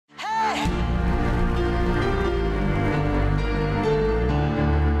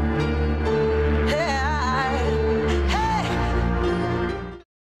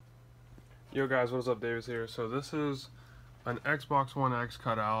guys, what is up? Davis here. So this is an Xbox One X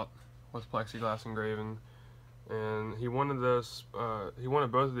cutout with plexiglass engraving, and he wanted this. He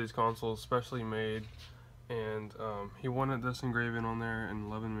wanted both of these consoles specially made, and he wanted this engraving on there in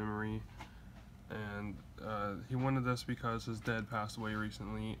love and memory. And he wanted this because his dad passed away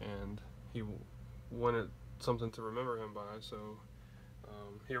recently, and he wanted something to remember him by. So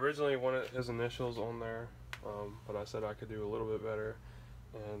he originally wanted his initials on there, but I said I could do a little bit better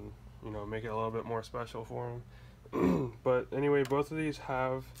and, you know, make it a little bit more special for him. But anyway, both of these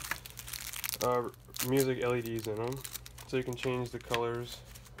have music LEDs in them, so you can change the colors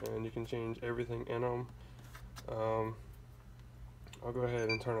and you can change everything in them. I'll go ahead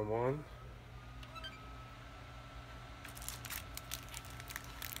and turn them on.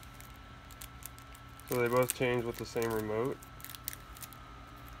 So they both change with the same remote.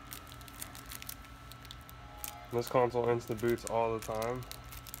 This console instant boots all the time.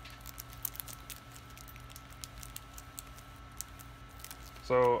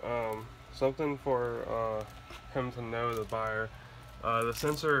 So something for him to know, the buyer. The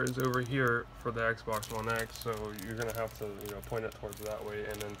sensor is over here for the Xbox One X, so you're gonna have to, you know, point it towards that way.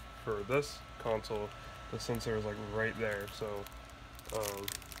 And then for this console, the sensor is like right there. So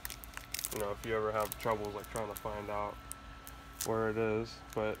you know, if you ever have troubles like trying to find out where it is,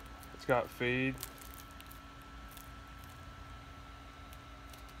 but it's got fade.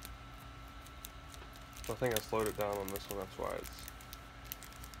 I think I slowed it down on this one, that's why it's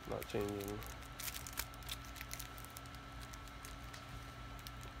not changing.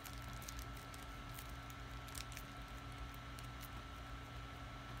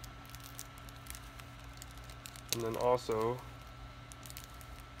 And then also,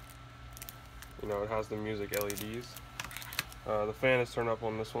 you know, it has the music LEDs. The fan is turned up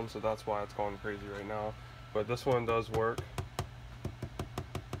on this one, so that's why it's going crazy right now. But this one does work.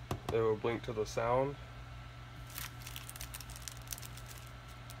 It will blink to the sound.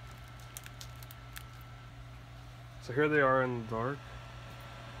 So here they are in the dark.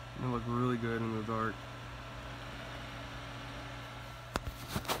 They look really good in the dark.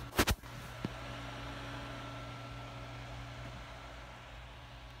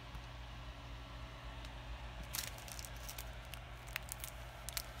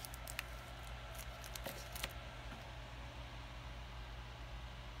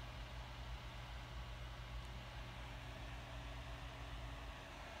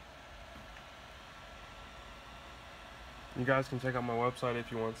 You guys can check out my website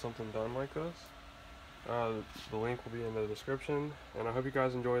if you want something done like this. The link will be in the description, and I hope you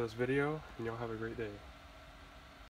guys enjoy this video, and y'all have a great day.